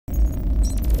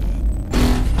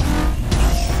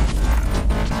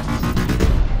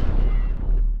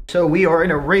So we are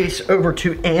in a race over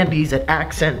to Andy's at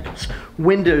Accentz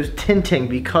Window Tinting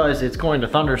because it's going to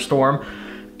thunderstorm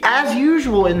as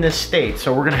usual in this state.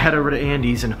 So we're gonna head over to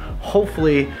Andy's and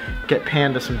hopefully get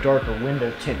Panda some darker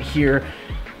window tint here.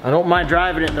 I don't mind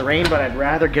driving it in the rain, but I'd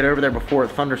rather get over there before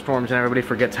it thunderstorms and everybody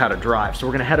forgets how to drive. So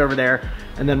we're gonna head over there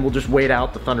and then we'll just wait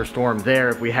out the thunderstorm there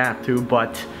if we have to,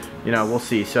 but you know, we'll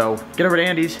see. So get over to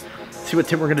Andy's, see what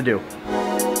tint we're gonna do.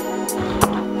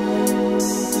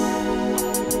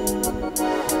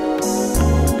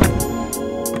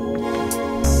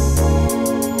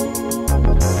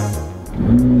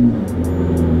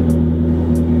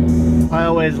 I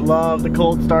always love the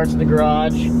cold starts in the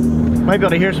garage. Might be able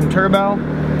to hear some turbo.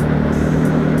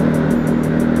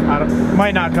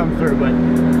 Might not come through, but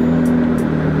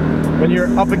when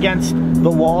you're up against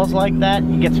the walls like that,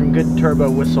 you get some good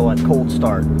turbo whistle at cold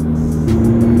start.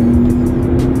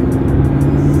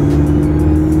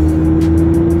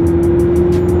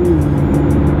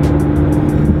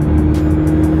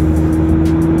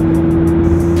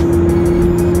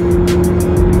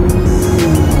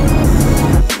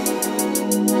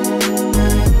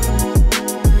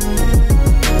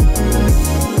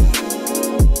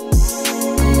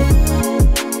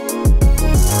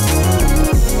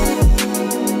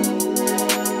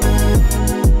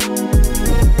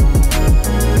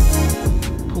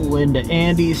 Into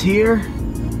Andy's here.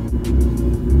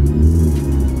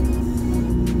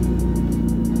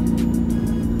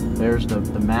 There's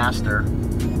the master.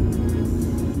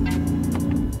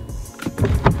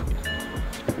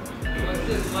 What's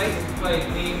this license plate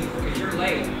mean? Because you're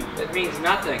late. It means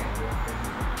nothing.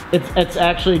 It's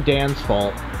actually Dan's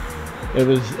fault.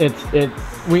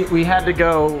 We had to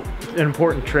go an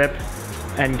important trip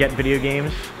and get video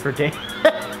games for Dan.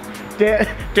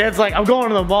 Dad's like, I'm going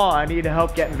to the mall, I need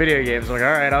help getting video games. I'm like,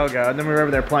 all right, I'll go. And then we were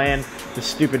over there playing this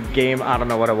stupid game, I don't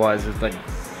know what it was. It's like,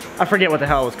 I forget what the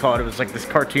hell it was called. It was like this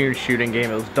cartoon shooting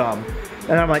game, it was dumb.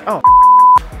 And I'm like, oh,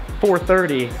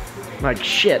 4:30. I'm like,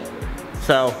 shit.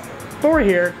 So, we're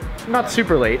here, not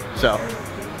super late, so.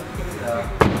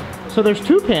 So there's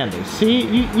two Pandas.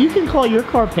 See, you can call your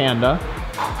car Panda.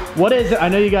 What is it? I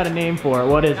know you got a name for it.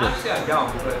 What is it? Honestly, I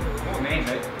don't, but I won't name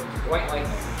it. White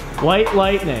Lightning. White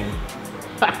Lightning.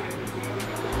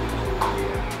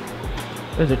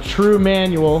 There's a true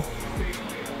manual.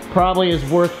 Probably is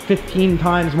worth 15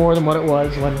 times more than what it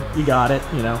was when you got it,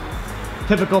 you know.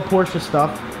 Typical Porsche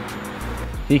stuff.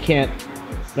 You can't.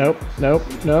 Nope, nope,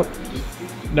 nope.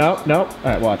 Nope, nope.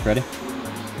 Alright, watch, ready?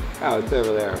 Oh, it's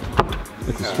over there.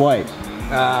 It's a swipe.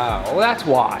 Well, that's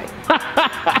why.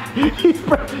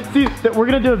 See, we're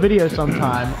gonna do a video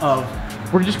sometime of,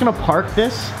 we're just gonna park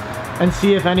this and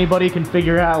see if anybody can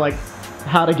figure out like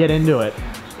how to get into it.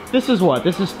 This is what?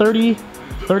 This is 30,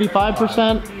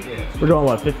 35%? We're going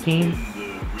what, 15?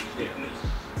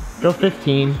 Go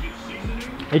 15.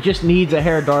 It just needs a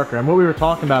hair darker. And what we were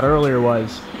talking about earlier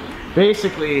was,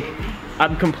 basically,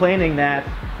 I'm complaining that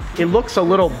it looks a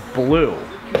little blue.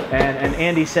 And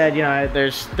Andy said, you know,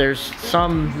 there's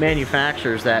some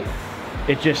manufacturers that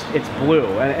it's blue.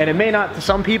 And it may not, to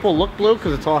some people, look blue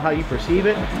because it's all how you perceive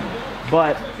it.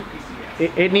 But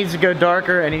it needs to go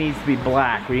darker and it needs to be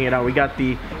black. We got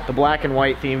the black and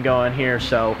white theme going here,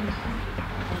 so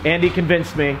Andy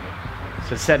convinced me.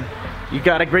 So said, you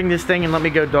gotta bring this thing and let me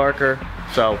go darker.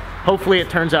 So hopefully it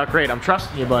turns out great. I'm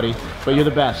trusting you, buddy, but you're the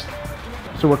best.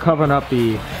 So we're covering up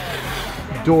the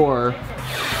door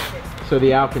so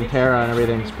the Alcantara and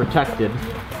everything's protected.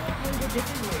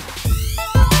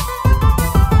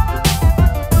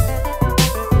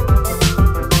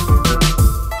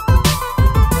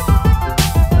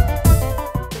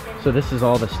 So this is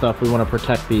all the stuff we want to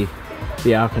protect the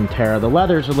Alcantara. The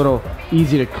leather's a little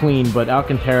easy to clean, but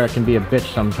Alcantara can be a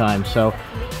bitch sometimes. So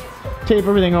tape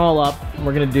everything all up.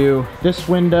 We're gonna do this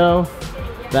window,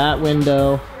 that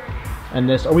window, and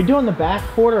this. Are we doing the back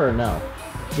quarter or no?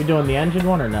 Are we doing the engine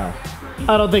one or no?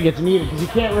 I don't think it's needed because you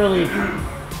can't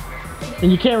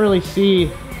really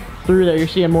see through there. You're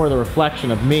seeing more of the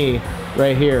reflection of me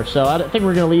right here. So I think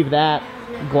we're gonna leave that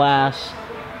glass.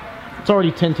 It's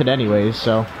already tinted anyways,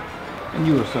 so. And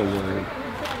you were so worried.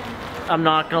 I'm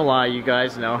not gonna lie, you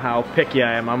guys know how picky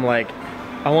I am. I'm like,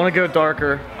 I wanna go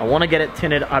darker, I wanna get it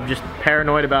tinted, I'm just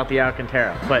paranoid about the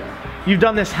Alcantara. But you've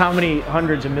done this how many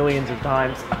hundreds of millions of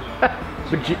times?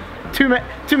 But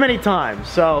too many times.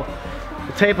 So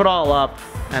we'll tape it all up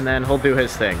and then he'll do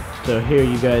his thing. So here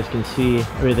you guys can see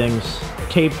everything's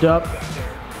taped up.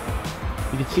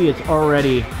 You can see it's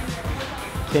already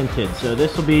tinted. So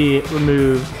this will be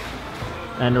removed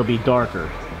and it'll be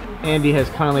darker. Andy has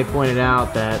kindly pointed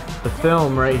out that the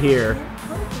film right here,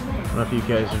 I don't know if you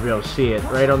guys will be able to see it,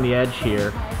 right on the edge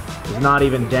here, is not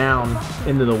even down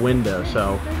into the window,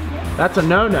 so that's a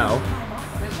no-no.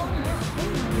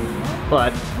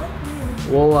 But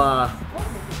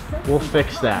we'll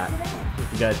fix that.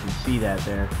 If you guys can see that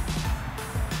there.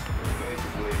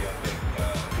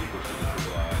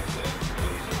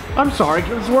 I'm sorry,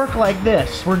 let's work like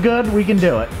this. We're good, we can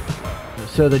do it.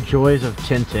 So the joys of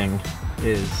tinting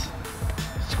is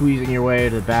squeezing your way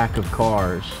to the back of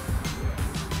cars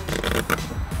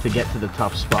to get to the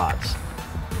tough spots.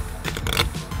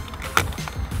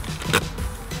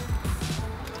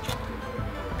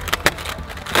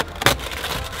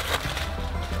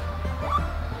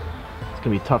 It's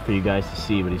gonna be tough for you guys to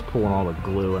see, but he's pulling all the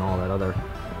glue and all that other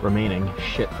remaining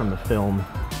shit from the film.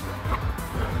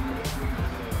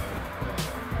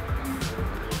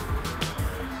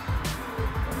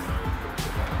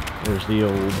 There's the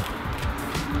old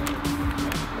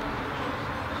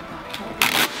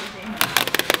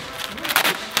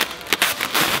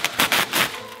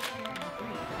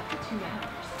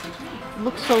it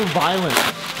looks so violent.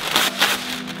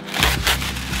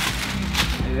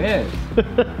 It is.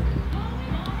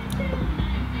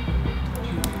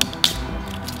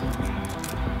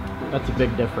 That's a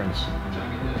big difference.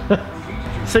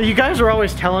 So you guys were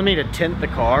always telling me to tint the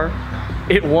car.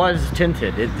 It was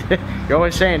tinted. You're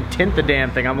always saying tint the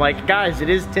damn thing. I'm like, guys, it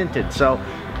is tinted. So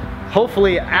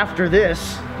hopefully after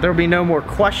this, there'll be no more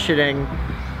questioning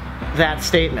that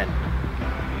statement.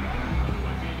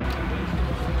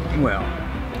 Well.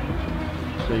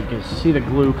 So you can see the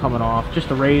glue coming off. Just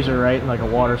a razor, right? Like a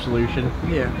water solution.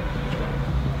 Yeah.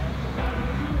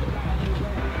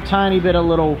 Tiny bit of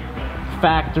little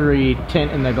factory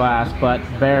tint in the glass, but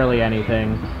barely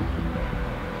anything.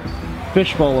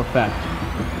 Fishbowl effect.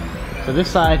 So this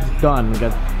side's done. We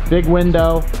got big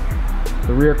window,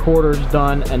 the rear quarter's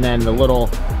done, and then the little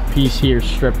piece here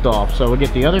stripped off. So we'll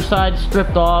get the other side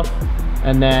stripped off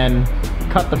and then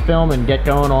cut the film and get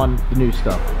going on the new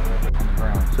stuff.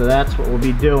 So that's what we'll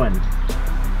be doing.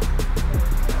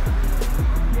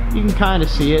 You can kind of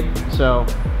see it. So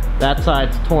that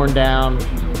side's torn down.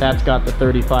 That's got the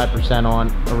 35% on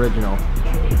original.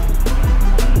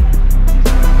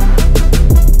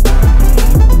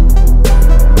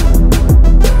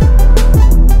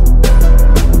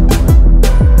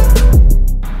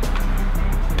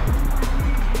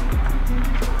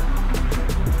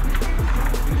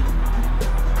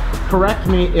 Correct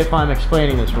me if I'm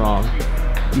explaining this wrong.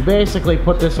 You basically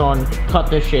put this on, cut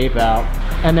this shape out,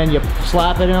 and then you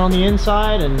slap it in on the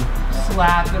inside and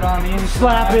Slap it on the inside.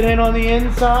 slap it in on the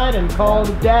inside and call it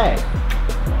a day.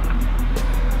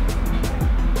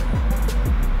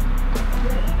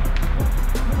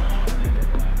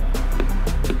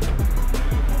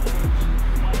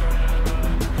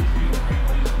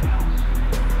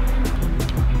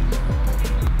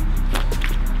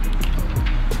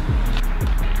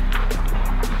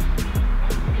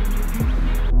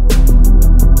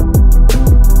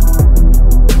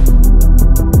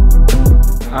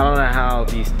 I don't know how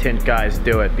these tint guys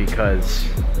do it, because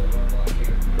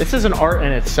this is an art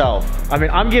in itself. I mean,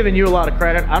 I'm giving you a lot of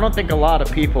credit. I don't think a lot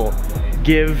of people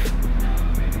give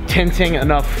tinting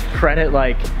enough credit.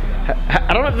 Like,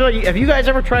 I don't know, have you guys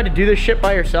ever tried to do this shit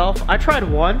by yourself? I tried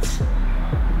once.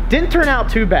 Didn't turn out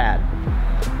too bad.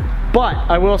 But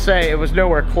I will say it was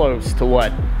nowhere close to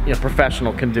what, you know,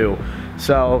 professional can do.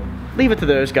 So leave it to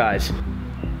those guys.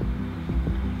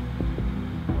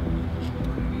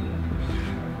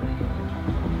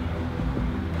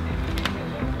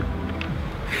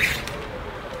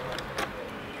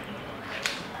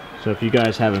 So if you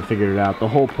guys haven't figured it out, the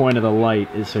whole point of the light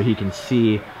is so he can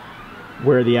see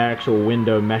where the actual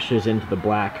window meshes into the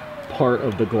black part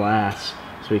of the glass,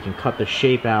 so he can cut the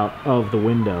shape out of the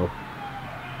window.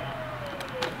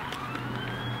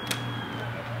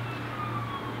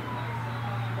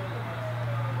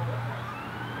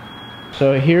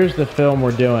 So here's the film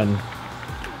we're doing.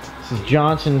 This is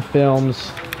Johnson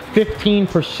Films,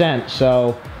 15%,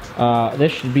 so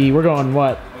this should be, we're going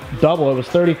what? Double. It was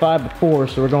 35 before,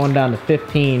 so we're going down to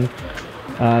 15.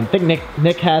 I think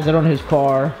Nick has it on his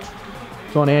car.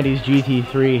 It's on Andy's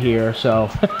GT3 here, so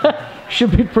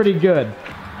should be pretty good.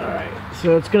 Alright,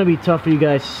 so it's going to be tough for you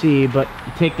guys to see, but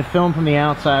you take the film from the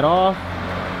outside off.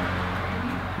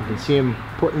 You can see him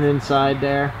putting it inside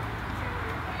there.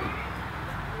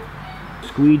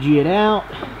 Squeegee it out.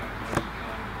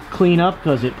 Clean up,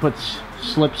 because it puts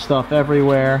slip stuff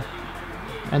everywhere.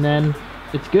 And then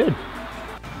it's good.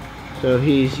 So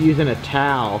he's using a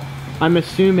towel. I'm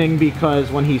assuming because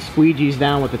when he squeegees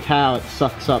down with the towel, it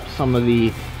sucks up some of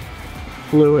the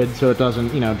fluid so it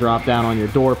doesn't, you know, drop down on your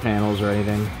door panels or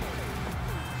anything.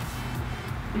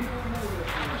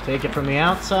 Just take it from the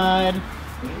outside.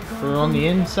 Put it on the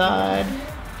inside.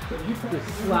 Just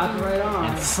slap it right on.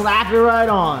 And slap it right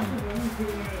on.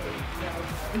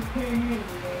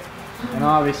 And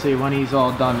obviously when he's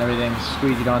all done, everything,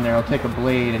 squeeze it on there. I'll take a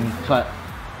blade and cut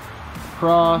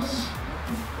across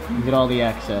and get all the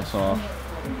excess off.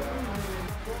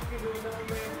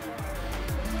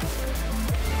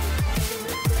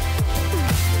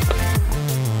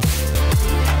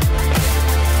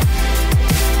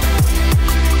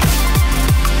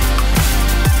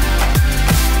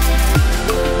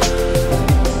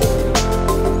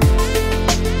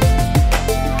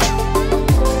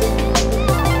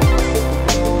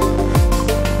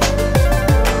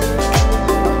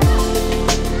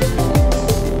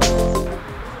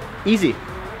 Easy.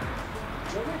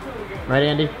 Right,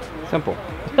 Andy? Simple.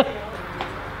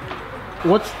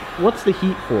 What's the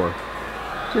heat for?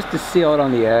 Just to seal it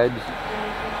on the edge.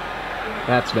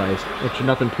 That's nice. Make sure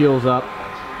nothing peels up.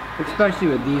 Especially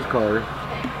with these cars.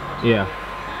 Yeah.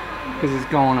 Because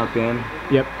it's going up in.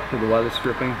 Yep. For the weather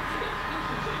stripping.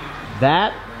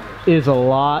 That is a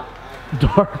lot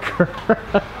darker.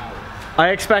 I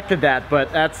expected that,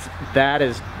 but that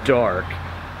is dark.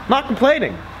 Not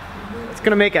complaining. It's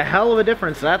gonna make a hell of a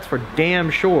difference, that's for damn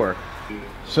sure.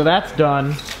 So that's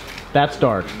done. That's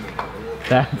dark.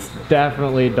 That's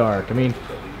definitely dark. I mean,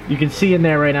 you can see in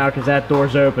there right now because that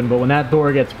door's open, but when that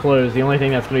door gets closed, the only thing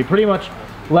that's gonna be pretty much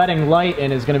letting light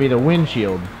in is gonna be the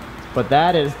windshield. But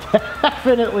that is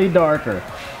definitely darker.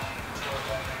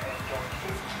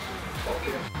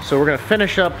 So we're gonna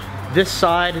finish up this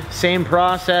side, same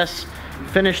process,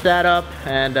 finish that up,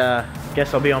 and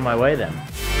guess I'll be on my way then.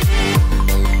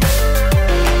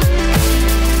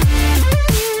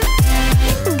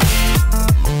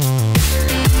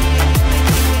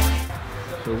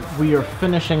 We are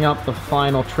finishing up the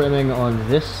final trimming on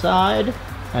this side,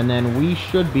 and then we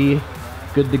should be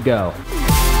good to go.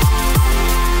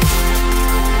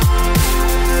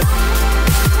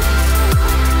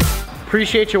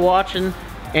 Appreciate you watching,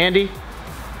 Andy.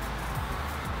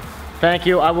 Thank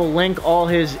you. I will link all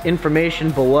his information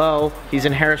below. He's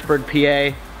in Harrisburg,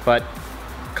 PA, but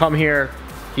come here.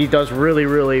 He does really,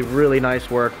 really, really nice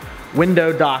work.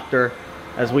 Window doctor,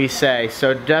 as we say.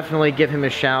 So definitely give him a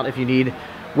shout if you need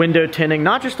window tinting,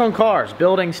 not just on cars,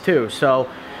 buildings too. So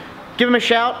give him a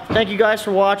shout. Thank you guys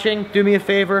for watching. Do me a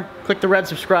favor, click the red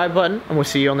subscribe button, and we'll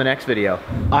see you on the next video.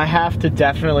 I have to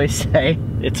definitely say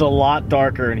it's a lot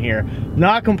darker in here.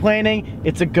 Not complaining,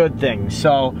 it's a good thing.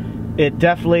 So it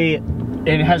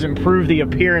has improved the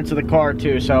appearance of the car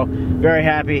too. So very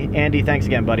happy. Andy, thanks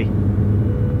again, buddy.